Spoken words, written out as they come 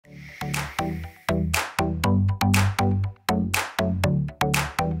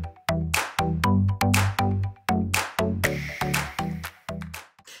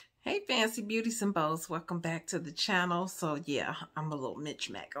fancy beauties and bows, welcome back to the channel. So yeah, I'm a little Mitch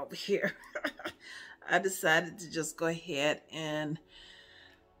Mac over here. I decided to just go ahead and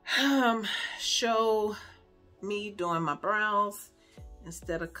show me doing my brows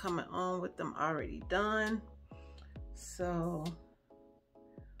instead of coming on with them already done. So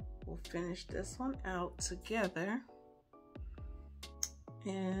we'll finish this one out together.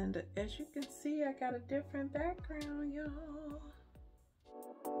 And as you can see, I got a different background, y'all.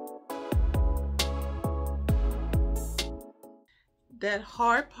 That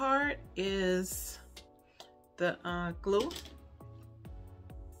hard part is the glue,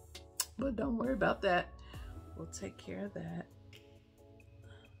 but don't worry about that. We'll take care of that,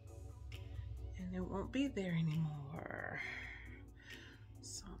 and it won't be there anymore.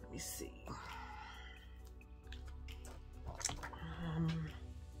 So let me see.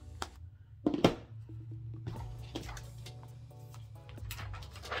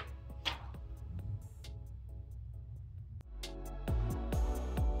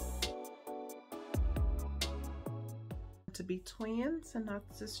 To be twins and not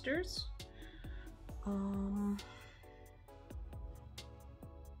sisters.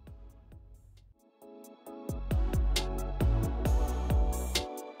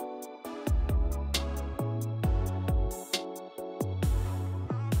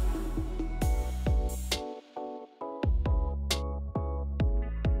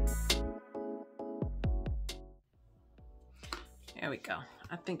 There we go.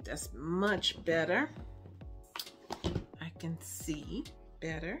 I think that's much better. I can see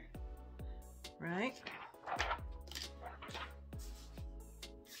better, right?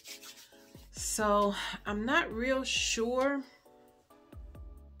 So I'm not real sure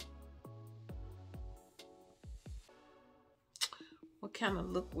what kind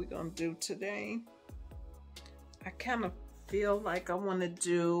of look we're gonna do today. I kind of feel like I want to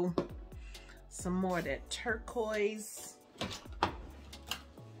do some more of that turquoise.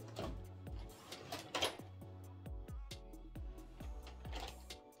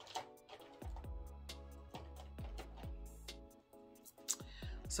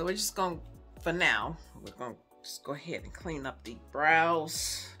 So we're just going, for now, we're going to just go ahead and clean up the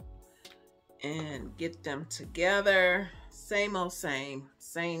brows and get them together. Same old same.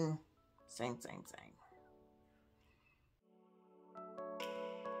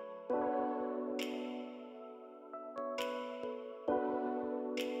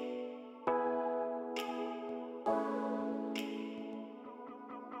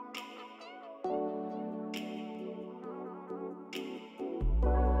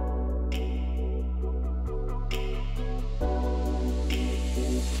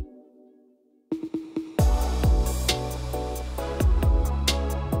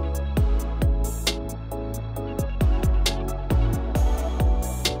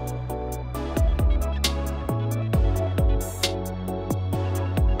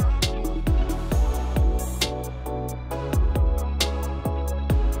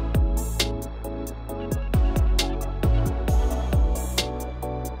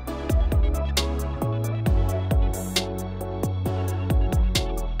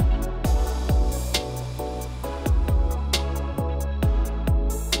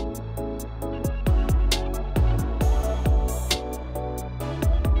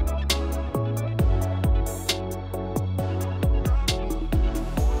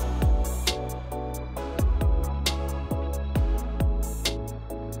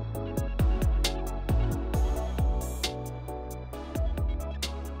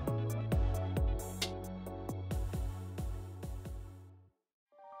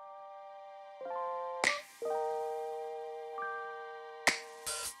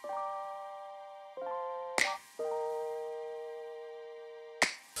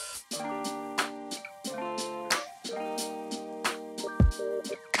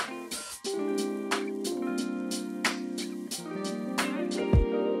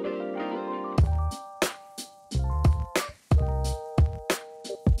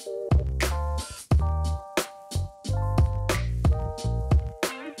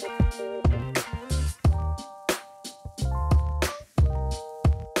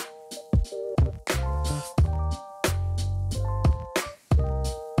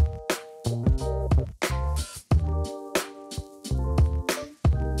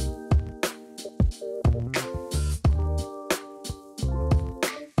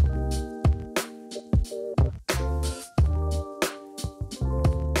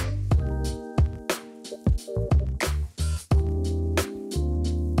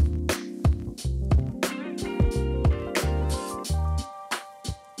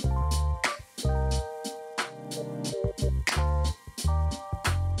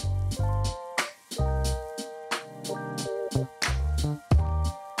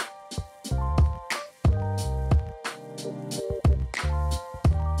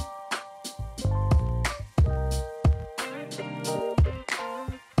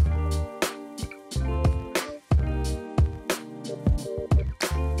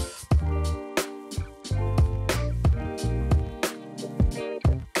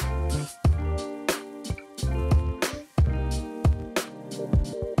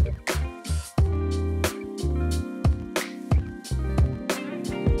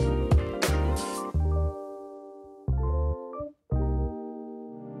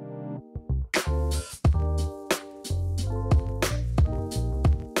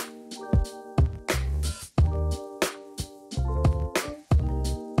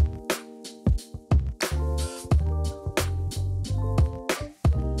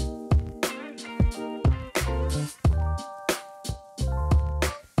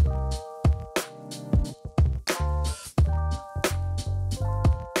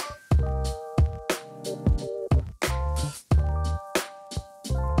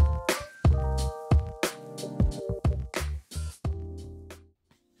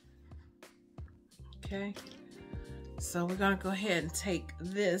 So we're gonna go ahead and take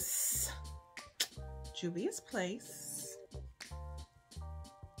this Juvia's Place,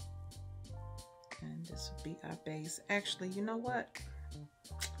 and this will be our base. Actually, you know what?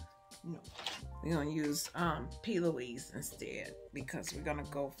 No, we're gonna use P. Louise instead, because we're gonna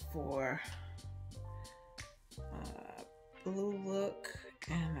go for blue look,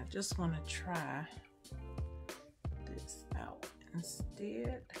 and I just want to try this out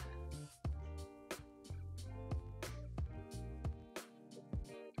instead.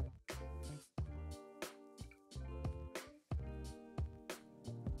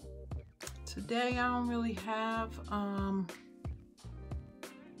 Today I don't really have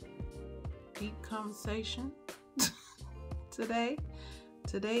deep conversation today.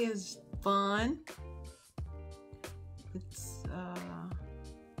 Today is fun. It's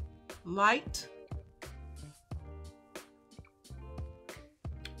light.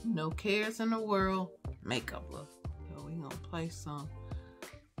 No cares in the world. Makeup look. So we're gonna play some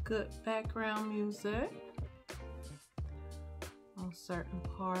good background music on certain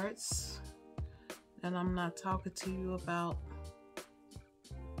parts. And I'm not talking to you about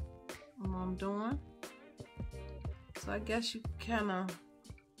what I'm doing. So I guess you kind of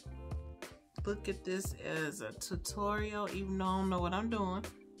look at this as a tutorial, even though I don't know what I'm doing.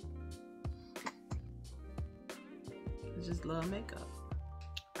 I just love makeup.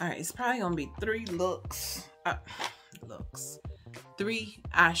 All right, it's probably gonna be three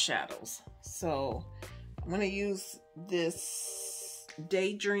eyeshadows. So I'm gonna use this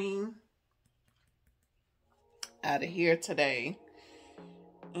Daydream out of here today,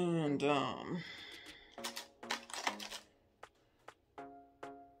 and I'm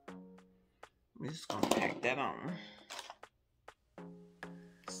just gonna pack that on.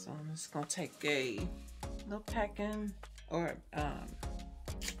 So I'm just gonna take a little packing, or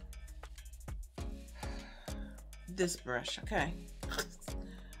this brush, okay?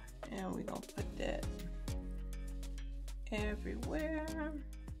 And we're gonna put that everywhere.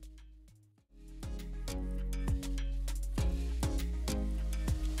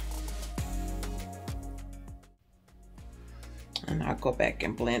 And I'll go back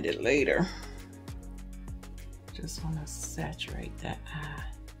and blend it later. Just want to saturate that eye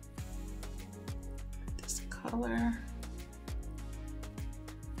with this color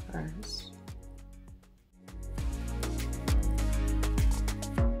first.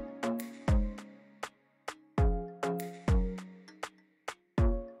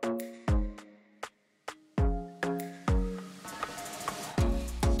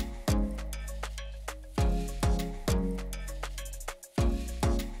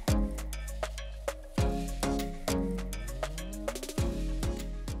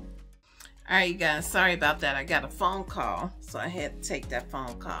 All right, you guys, sorry about that. I got a phone call, so I had to take that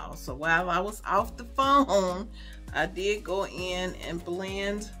phone call. So while I was off the phone, I did go in and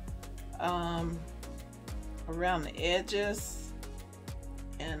blend around the edges,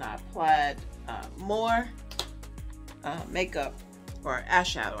 and I applied more makeup, or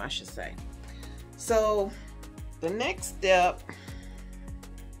eyeshadow, I should say. So the next step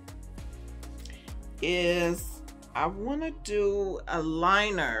is I want to do a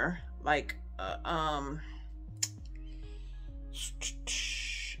liner, like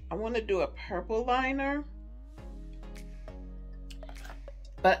I want to do a purple liner,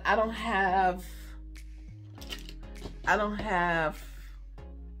 but I don't have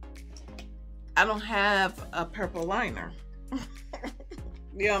a purple liner.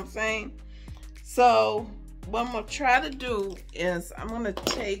 You know what I'm saying? So what I'm gonna try to do is I'm gonna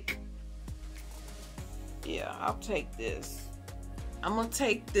take, I'll take this. I'm gonna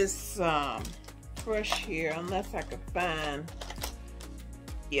take this brush here, unless I can find,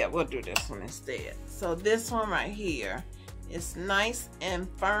 we'll do this one instead. So this one right here is nice and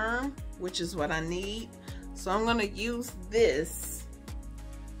firm, which is what I need. So I'm gonna use this,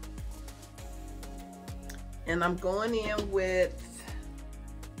 and I'm going in with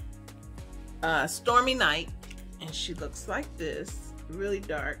Stormy Night, and she looks like this, really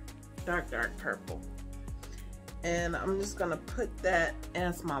dark purple. And I'm just gonna put that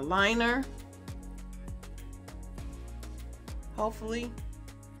as my liner, hopefully,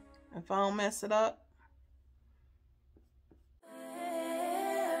 if I don't mess it up.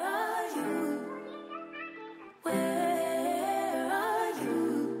 Where are you? Where are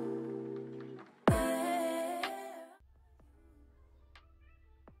you?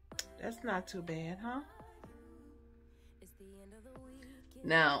 That's not too bad, huh?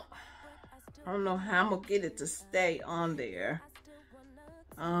 Now, I don't know how I'm gonna get it to stay on there.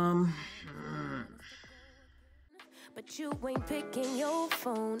 but you ain't picking your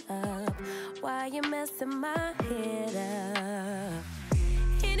phone up. Why you messing my head up?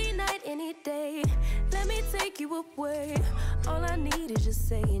 Any night, any day, let me take you away. All I need is just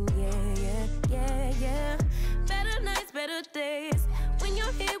saying yeah, yeah, yeah, yeah. Better nights, better days, when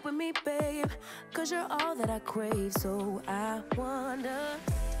you're here with me, babe. Cause you're all that I crave, so I wonder.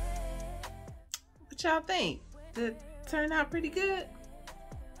 What y'all think? Did it turn out pretty good?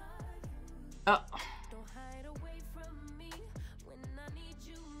 Oh. Don't hide away from me when I need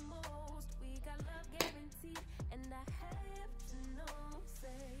you most. We got love guaranteed, and I have to know,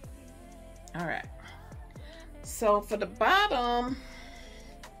 say. All right. So for the bottom,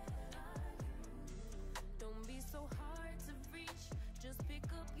 Don't be so hard to reach. Just pick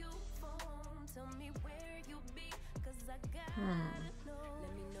up your phone. Tell me where you'll be, cause I gotta know.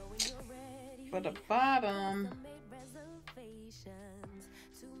 Let me know when you're ready. for the bottom, I made reservations,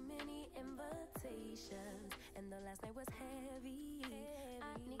 too many invitations, and the last night was heavy.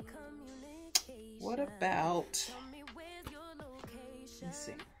 I need communication. what about, Tell me where's your location. let's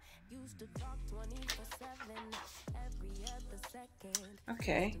see. Used to talk 24/7, every other second.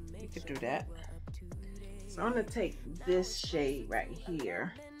 Okay, you could do that. So I'm gonna take this shade right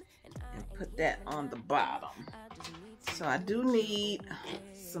here and put that on the bottom. So I do need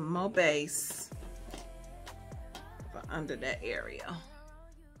some more base for under that area.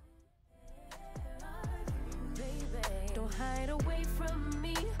 Don't hide away from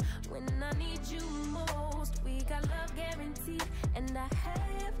me when I need you most. We got love guaranteed, and I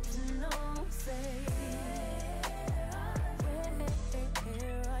have to know, say, where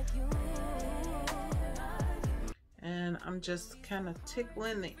are you? And I'm just kind of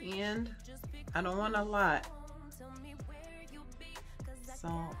tickling the end. I don't want a lot.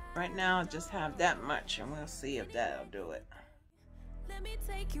 So right now I just have that much, and we'll see if that'll do it. Let me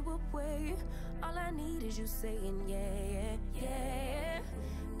take you away. All I need is you saying yeah, yeah, yeah.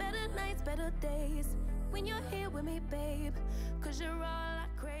 Better nights, better days, when you're here with me, babe. Cause you're all I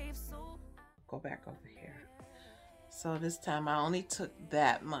crave, so Go back over here. So this time I only took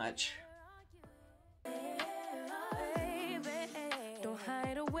that much. baby, don't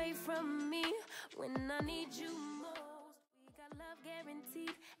hide away from me when I need you most. We got love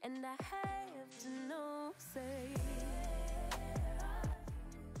guaranteed, and I have to know, say.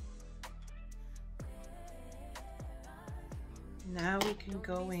 Now we can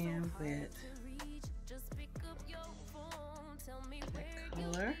go in with Just pick up your phone, tell me the where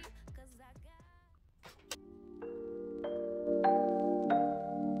color. cause I got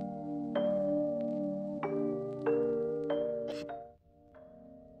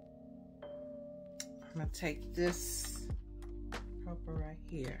I'm gonna take this purple right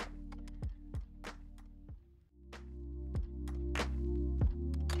here.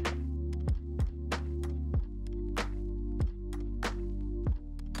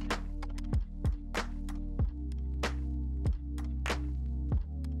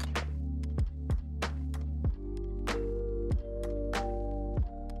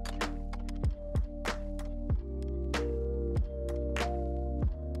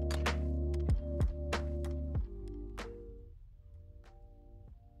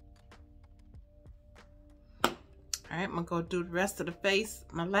 All right, I'm gonna go do the rest of the face,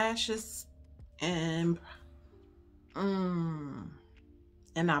 my lashes, and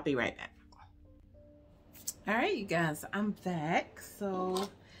I'll be right back. All right, you guys, I'm back. So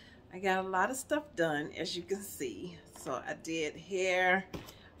I got a lot of stuff done, as you can see. So I did hair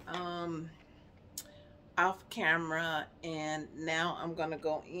off camera, and now I'm gonna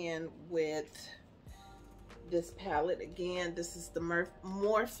go in with this palette again. This is the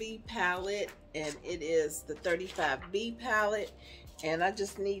Morphe palette, and it is the 35B palette, and I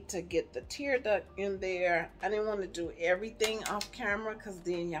just need to get the tear duct in there. I didn't want to do everything off camera because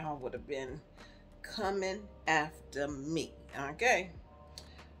then y'all would have been coming after me. Okay,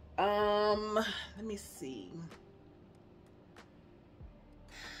 let me see.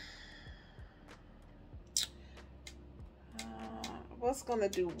 I was gonna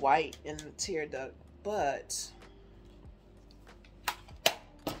do white in the tear duct, but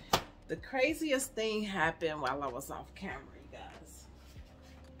the craziest thing happened while I was off camera, you guys.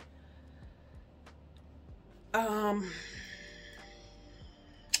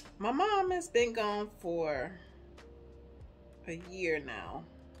 My mom has been gone for a year now,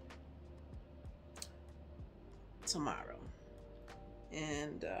 tomorrow,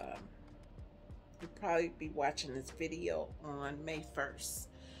 and you'll probably be watching this video on May 1st.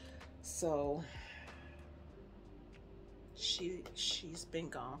 So she's been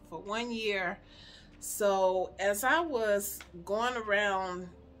gone for 1 year. So as I was going around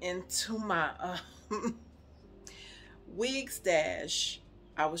into my wig stash.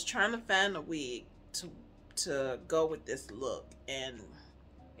 I was trying to find a wig to go with this look, and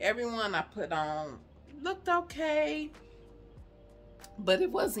everyone I put on looked okay, but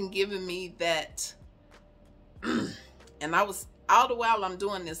it wasn't giving me that. And I was, all the while I'm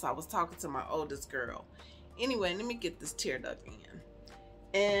doing this, I was talking to my oldest girl. Anyway, let me get this tear duct in.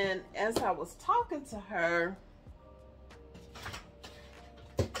 And as I was talking to her,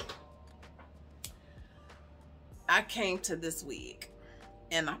 I came to this wig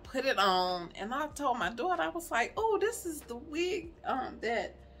and I put it on, and I told my daughter, I was like, oh, this is the wig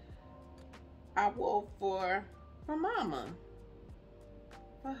that I wore for mama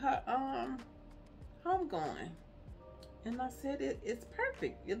for her homegoing. And I said, it's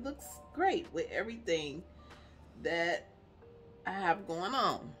perfect. It looks great with everything that I have going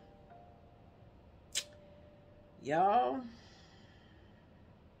on. Y'all,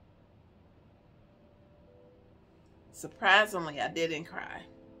 surprisingly, I didn't cry.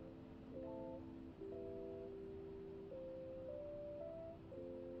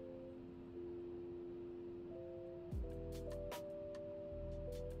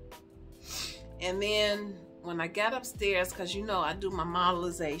 And then when I got upstairs, because you know I do my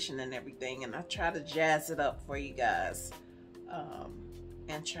modelization and everything, and I try to jazz it up for you guys,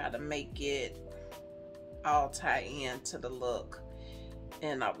 and try to make it all tie in to the look.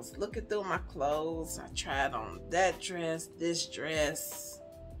 And I was looking through my clothes. I tried on that dress, this dress,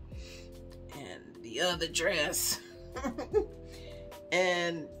 and the other dress.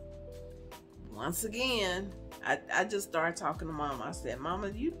 And once again, I just started talking to Mama. I said, Mama,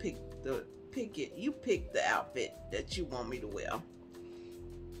 you pick the outfit that you want me to wear.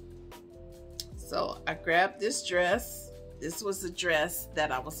 So I grabbed this dress. This was the dress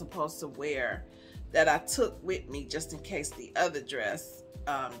that I was supposed to wear, that I took with me just in case the other dress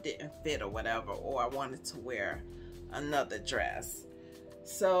didn't fit or whatever, or I wanted to wear another dress.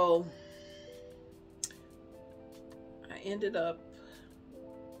 So I ended up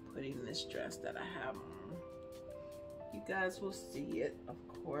putting this dress that I have on. You guys will see it, of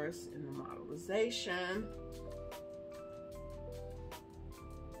course, in the modelization.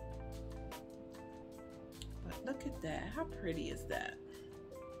 But look at that. How pretty is that?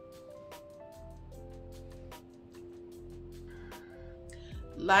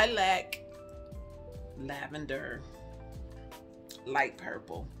 Lilac, lavender, light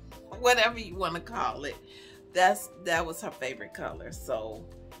purple, whatever you want to call it. That was her favorite color. So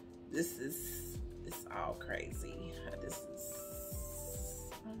this is, it's all crazy. This is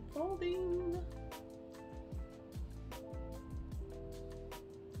unfolding.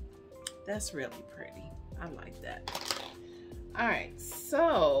 That's really pretty. I like that. All right,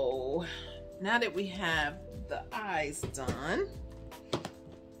 so now that we have the eyes done,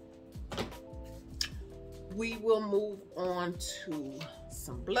 we will move on to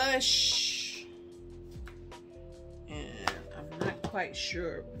some blush. And I'm not quite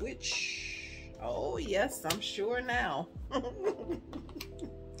sure which. Oh yes, I'm sure now.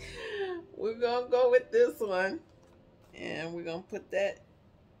 We're gonna go with this one, and we're gonna put that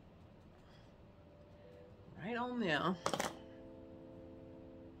right on there.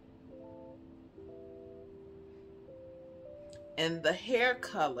 And the hair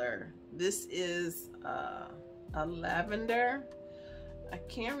color, this is a lavender. I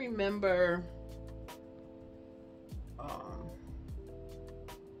can't remember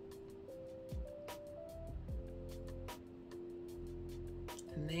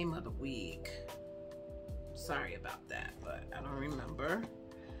the name of the wig. Sorry about that, but I don't remember.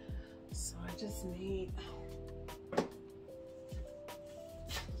 So I just need,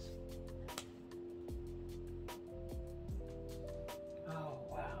 oh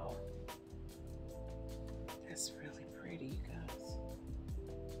wow, that's really pretty, you guys.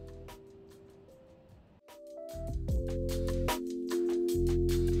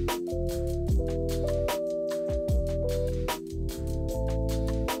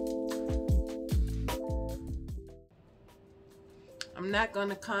 I'm not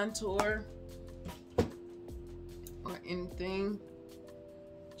gonna contour or anything,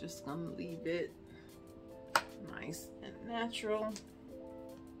 just gonna leave it nice and natural.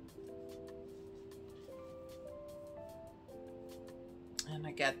 And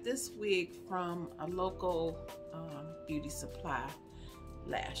I got this wig from a local beauty supply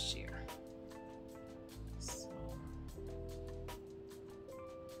last year. So,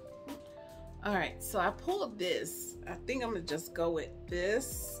 all right, so I pulled this. I think I'm gonna just go with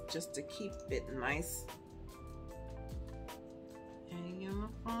this just to keep it nice and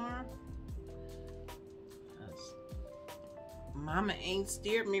uniform. Mama ain't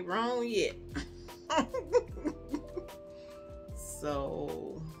steered me wrong yet.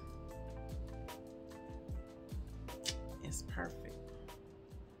 So it's perfect.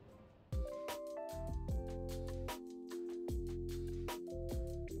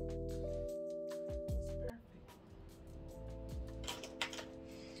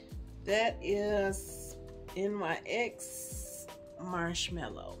 That is NYX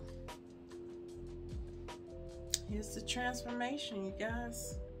Marshmallow. Here's the transformation, you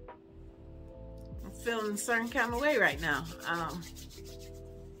guys. I'm feeling a certain kind of way right now.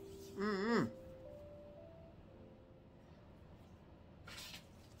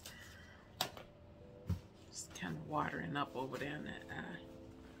 Just kind of watering up over there in that eye.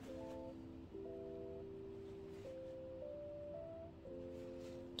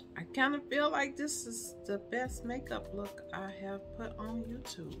 I kind of feel like this is the best makeup look I have put on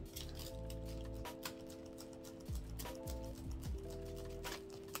YouTube.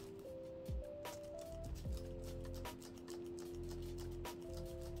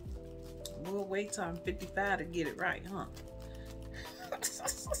 We'll wait till I'm 55 to get it right, huh?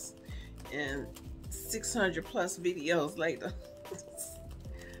 And 600 plus videos later.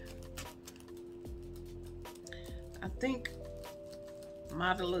 I think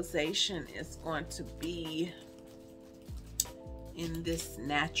modelization is going to be in this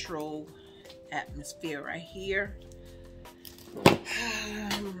natural atmosphere right here. I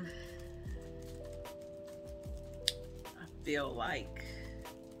feel like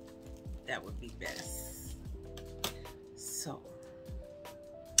that would be best. So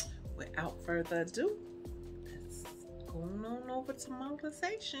without further ado, let's go on over to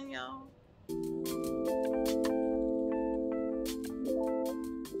modelization, y'all.